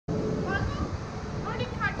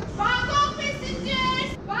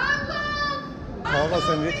tar oss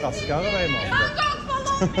en litt raskere vei nå.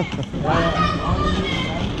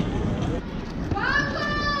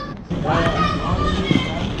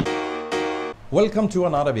 Welcome to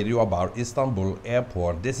another video about Istanbul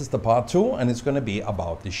Airport. This is the part 2 and it's going to be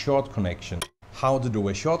about the short connection. How to do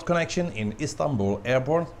a short connection in Istanbul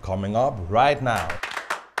Airport coming up right now.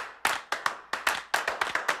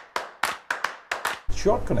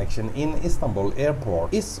 Short connection in Istanbul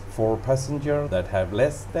Airport is for passengers that have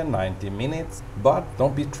less than 90 minutes, but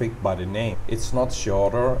don't be tricked by the name. It's not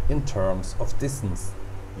shorter in terms of distance.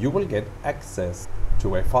 You will get access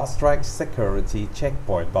to a fast-track security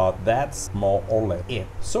checkpoint, but that's more or less it.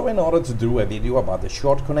 So in order to do a video about the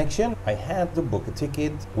short connection, I had to book a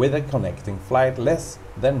ticket with a connecting flight less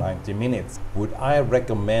than 90 minutes. Would I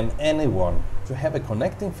recommend anyone to have a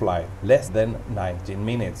connecting flight less than 19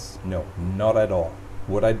 minutes? No, not at all.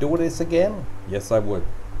 Would I do this again? Yes, I would.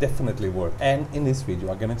 Definitely would. And in this video,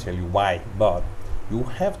 I'm gonna tell you why. But you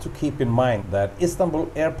have to keep in mind that Istanbul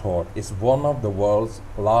Airport is one of the world's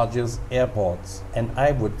largest airports, and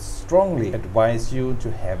I would strongly advise you to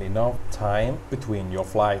have enough time between your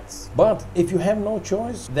flights. But if you have no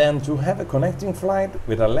choice than to have a connecting flight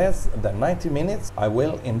with a less than 90 minutes, I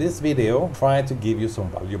will in this video try to give you some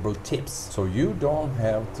valuable tips so you don't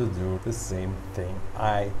have to do the same thing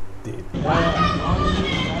I did.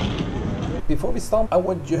 Before we start, I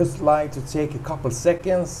would just like to take a couple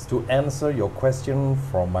seconds to answer your question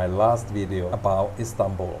from my last video about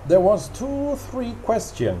Istanbul. There was 2-3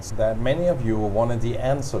 questions that many of you wanted the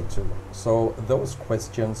answer to. So those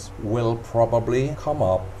questions will probably come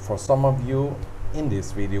up for some of you in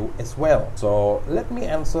this video as well. So let me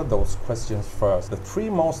answer those questions first. The 3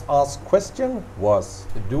 most asked questions was: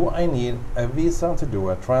 do I need a visa to do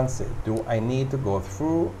a transit? Do I need to go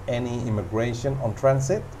through any immigration on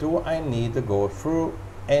transit? Do I need to go through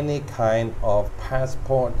any kind of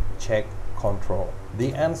passport check control?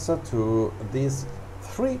 The answer to these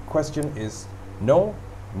 3 questions is no,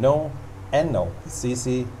 no, and no. It's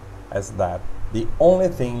easy as that. The only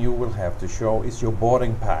thing you will have to show is your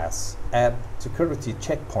boarding pass at security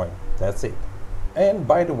checkpoint. That's it. And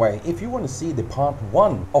by the way, if you want to see the part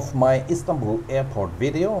 1 of my Istanbul Airport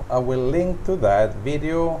video, I will link to that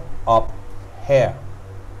video up here.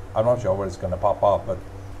 I'm not sure where it's gonna pop up, but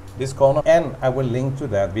this corner, and I will link to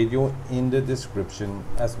that video in the description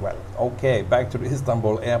as well. Okay, back to the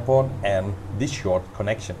Istanbul Airport and this short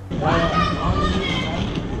connection.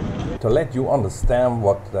 To let you understand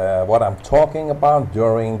what I'm talking about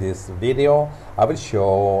during this video, I will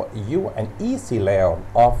show you an easy layout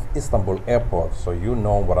of Istanbul Airport so you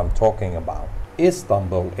know what I'm talking about.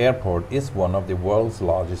 Istanbul Airport is one of the world's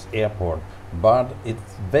largest airports, but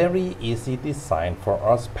it's very easy designed for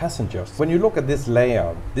us passengers. When you look at this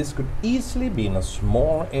layout, this could easily be in a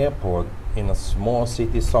small airport in a small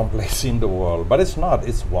city someplace in the world, but it's not.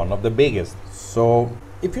 It's one of the biggest. So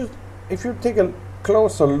if you take a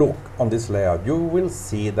closer look on this layout, you will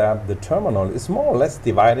see that the terminal is more or less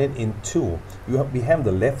divided in 2. We have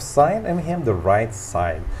the left side and we have the right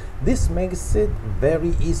side. This makes it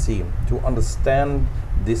very easy to understand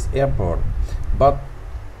this airport. But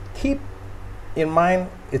keep in mind,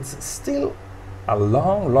 it's still a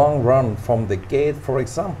long run from the gate, for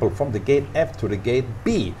example, from the gate F to the gate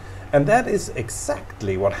B. And that is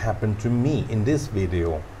exactly what happened to me in this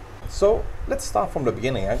video. So let's start from the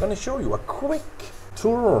beginning. I'm going to show you a quick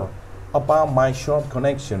tour about my short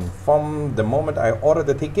connection from the moment I ordered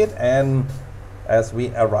the ticket and as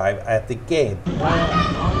we arrive at the gate.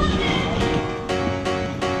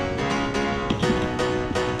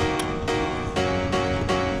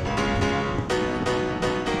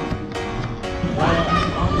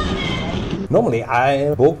 Normally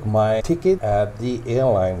I book my ticket at the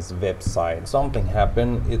airline's website. Something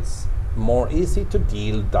happened, it's more easy to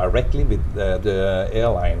deal directly with the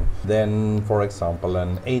airline than, for example,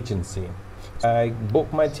 an agency. I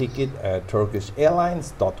booked my ticket at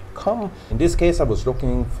turkishairlines.com. In this case, I was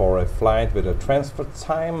looking for a flight with a transfer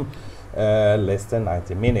time less than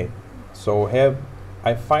 90 minutes. So here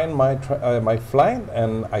I find my flight,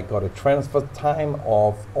 and I got a transfer time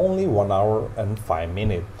of only 1 hour and 5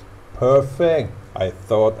 minutes. Perfect, I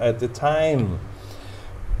thought at the time.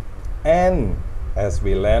 And as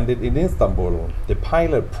we landed in Istanbul, the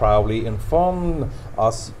pilot proudly informed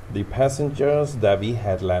us, the passengers, that we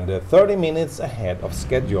had landed 30 minutes ahead of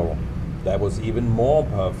schedule. That was even more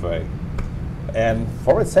perfect. And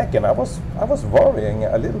for a second, I was worrying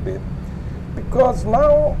a little bit, because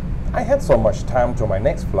now I had so much time to my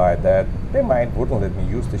next flight that they wouldn't let me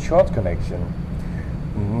use the short connection.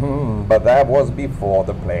 But that was before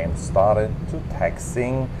the plane started to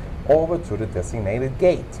taxiing over to the designated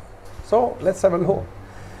gate. So let's have a look.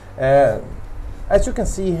 As you can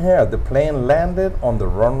see here, the plane landed on the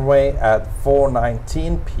runway at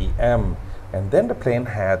 4:19 p.m. and then the plane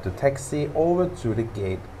had to taxi over to the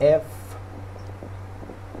gate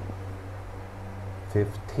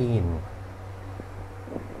F15.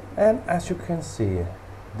 And as you can see,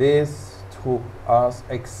 this took us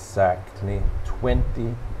exactly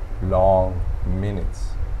 20 long minutes.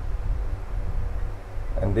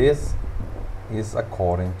 And this is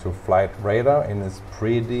according to flight radar and is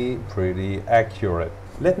pretty accurate.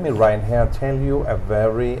 Let me right here tell you a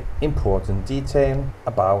very important detail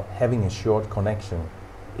about having a short connection.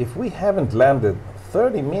 If we haven't landed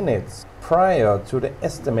 30 minutes prior to the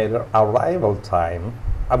estimated arrival time,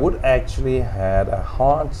 I would actually had a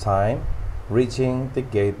hard time reaching the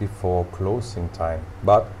gate before closing time.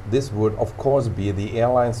 But this would of course be the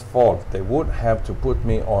airline's fault. They would have to put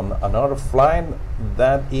me on another flight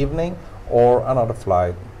that evening or another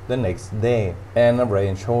flight the next day and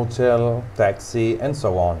arrange hotel, taxi and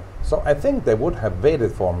so on. So I think they would have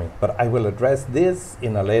waited for me, but I will address this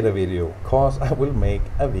in a later video, cause I will make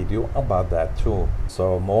a video about that too.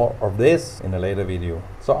 So more of this in a later video.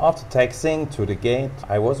 So after taxiing to the gate,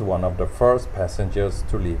 I was one of the first passengers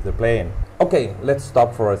to leave the plane. Okay, let's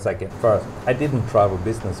stop for a second. First, I didn't travel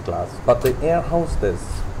business class, but the air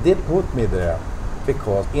hostess did put me there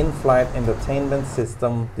because in-flight entertainment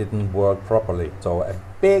system didn't work properly. So a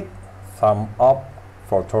big thumb up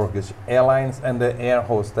for Turkish Airlines and the air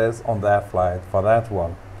hostess on that flight for that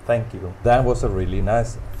one. Thank you. That was a really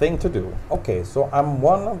nice thing to do. Okay, so I'm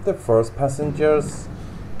one of the first passengers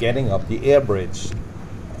getting up the air bridge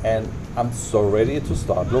and I'm so ready to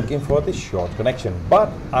start looking for the short connection,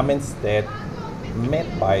 but I'm instead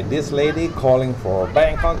met by this lady calling for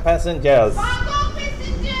Bangkok passengers.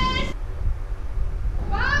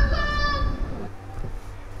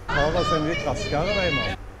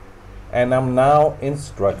 And I'm now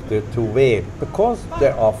instructed to wait because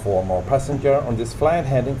there are 4 more passengers on this flight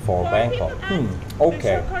heading for Bangkok.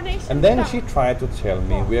 Okay. And then she tried to tell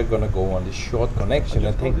me we're gonna go on the short connection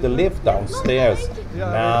and take the lift downstairs.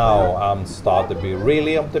 Now I'm starting to be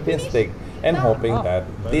really optimistic and hoping that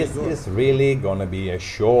this is really gonna be a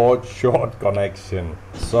short connection.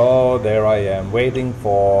 So there I am waiting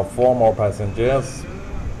for 4 more passengers.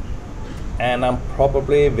 And I'm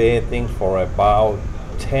probably waiting for about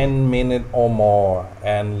 10 minutes or more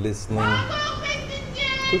and listening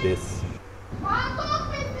to this.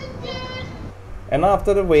 And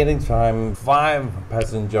after the waiting time, 5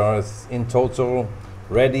 passengers in total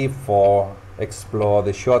ready for explore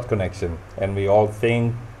the short connection. And we all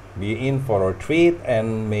think we're in for a treat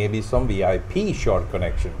and maybe some VIP short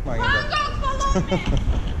connection.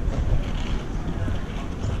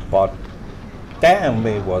 But damn,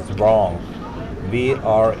 it was wrong. We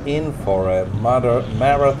are in for a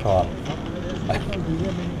marathon.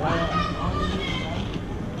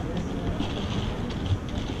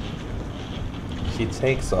 She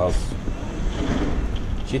takes us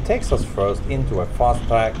first into a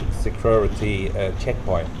fast-track security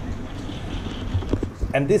checkpoint.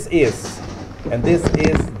 And this is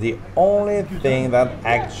the only thing that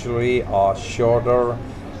actually are shorter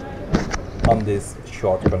on this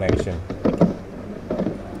short connection.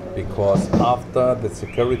 Because after the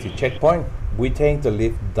security checkpoint, we take the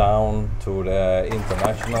lift down to the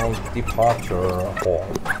international departure hall.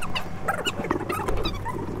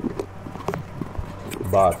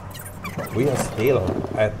 But we are still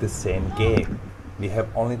at the same gate. We have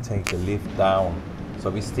only taken the lift down. So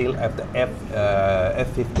we still have the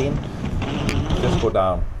F15. Just go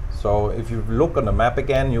down. So if you look on the map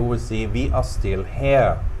again, you will see we are still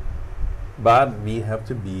here. But we have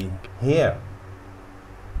to be here.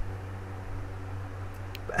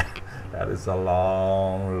 That is a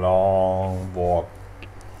long walk.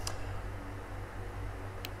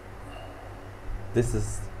 This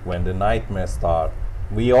is when the nightmare starts.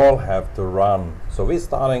 We all have to run. So we're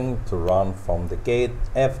starting to run from the gate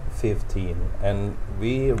F15 and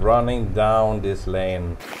we're running down this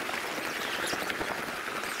lane.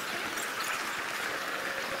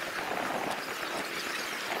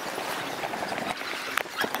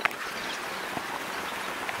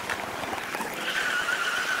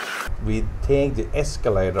 We take the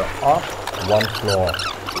escalator up 1 floor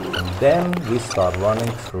and then we start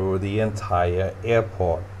running through the entire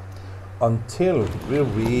airport until we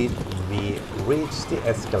reach the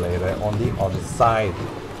escalator on the other side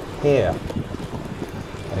here.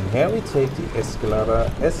 And here we take the escalator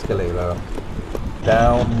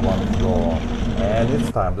down 1 floor and it's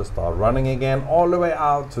time to start running again all the way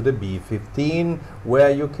out to the B15 where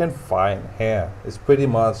you can find here. It's pretty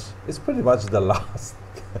much the last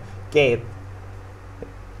gate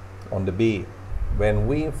on the B. When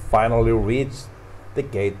we finally reach the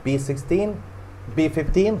gate B16,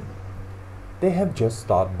 B15, they have just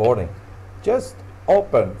started boarding. Just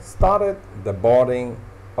started the boarding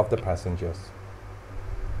of the passengers.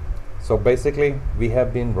 So basically, we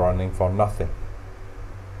have been running for nothing.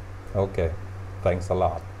 Okay, thanks a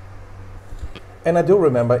lot. And I do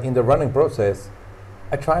remember in the running process,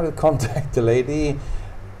 I tried to contact the lady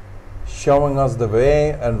showing us the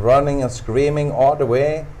way and running and screaming all the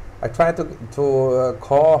way. I tried to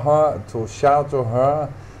call her, to shout to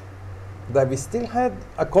her that we still had,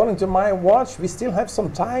 according to my watch, we still have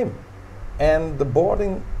some time. And the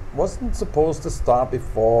boarding wasn't supposed to start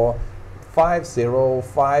before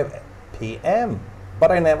 5:05 p.m.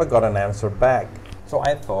 But I never got an answer back. So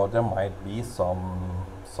I thought there might be some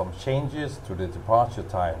changes to the departure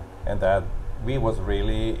time and that we was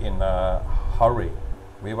really in a hurry.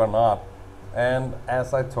 We were not. And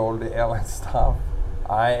as I told the airline staff,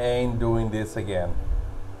 I ain't doing this again.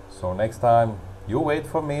 So next time, you wait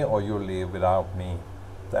for me or you leave without me.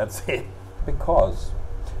 That's it. Because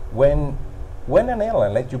when an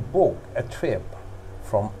airline lets you book a trip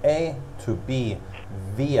from A to B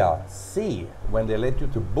via C, when they let you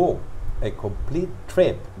to book a complete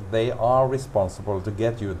trip, they are responsible to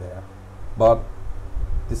get you there. But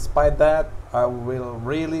despite that, I will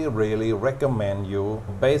really recommend you,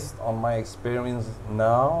 based on my experience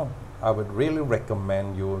now, I would really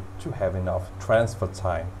recommend you to have enough transfer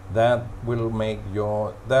time. That will make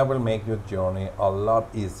your journey a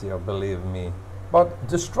lot easier, believe me. But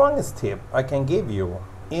the strongest tip I can give you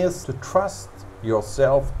is to trust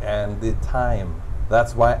yourself and the time.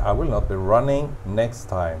 That's why I will not be running next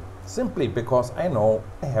time. Simply because I know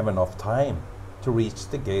I have enough time to reach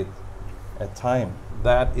the gate at time.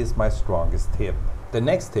 That is my strongest tip. The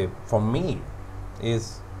next tip for me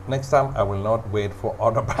is next time I will not wait for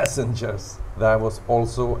other passengers. That was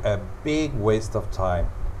also a big waste of time.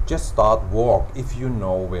 Just start walk if you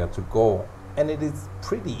know where to go. And it is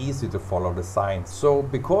pretty easy to follow the signs. So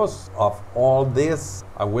because of all this,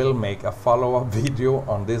 I will make a follow-up video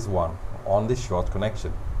on this one, on the short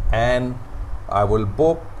connection. And I will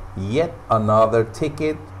book yet another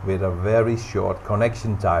ticket with a very short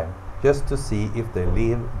connection time, just to see if they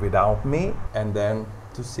leave without me, and then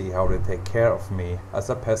to see how they take care of me as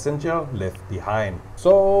a passenger left behind.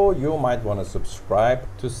 So you might want to subscribe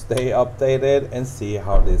to stay updated and see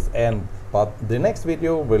how this ends. But the next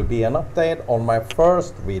video will be an update on my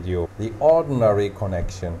first video, the ordinary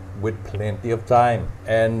connection, with plenty of time.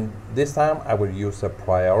 And this time I will use a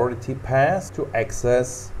priority pass to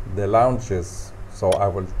access the lounges. So I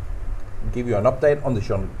will give you an update on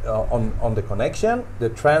the connection, the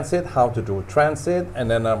transit, how to do transit, and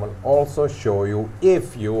then I will also show you,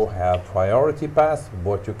 if you have priority pass,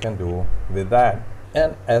 what you can do with that.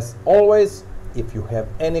 And as always, if you have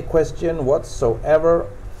any question whatsoever,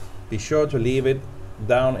 be sure to leave it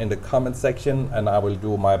down in the comment section and I will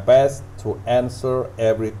do my best to answer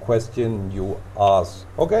every question you ask.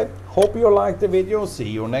 Okay, hope you liked the video. See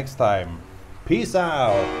you next time. Peace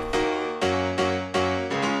out.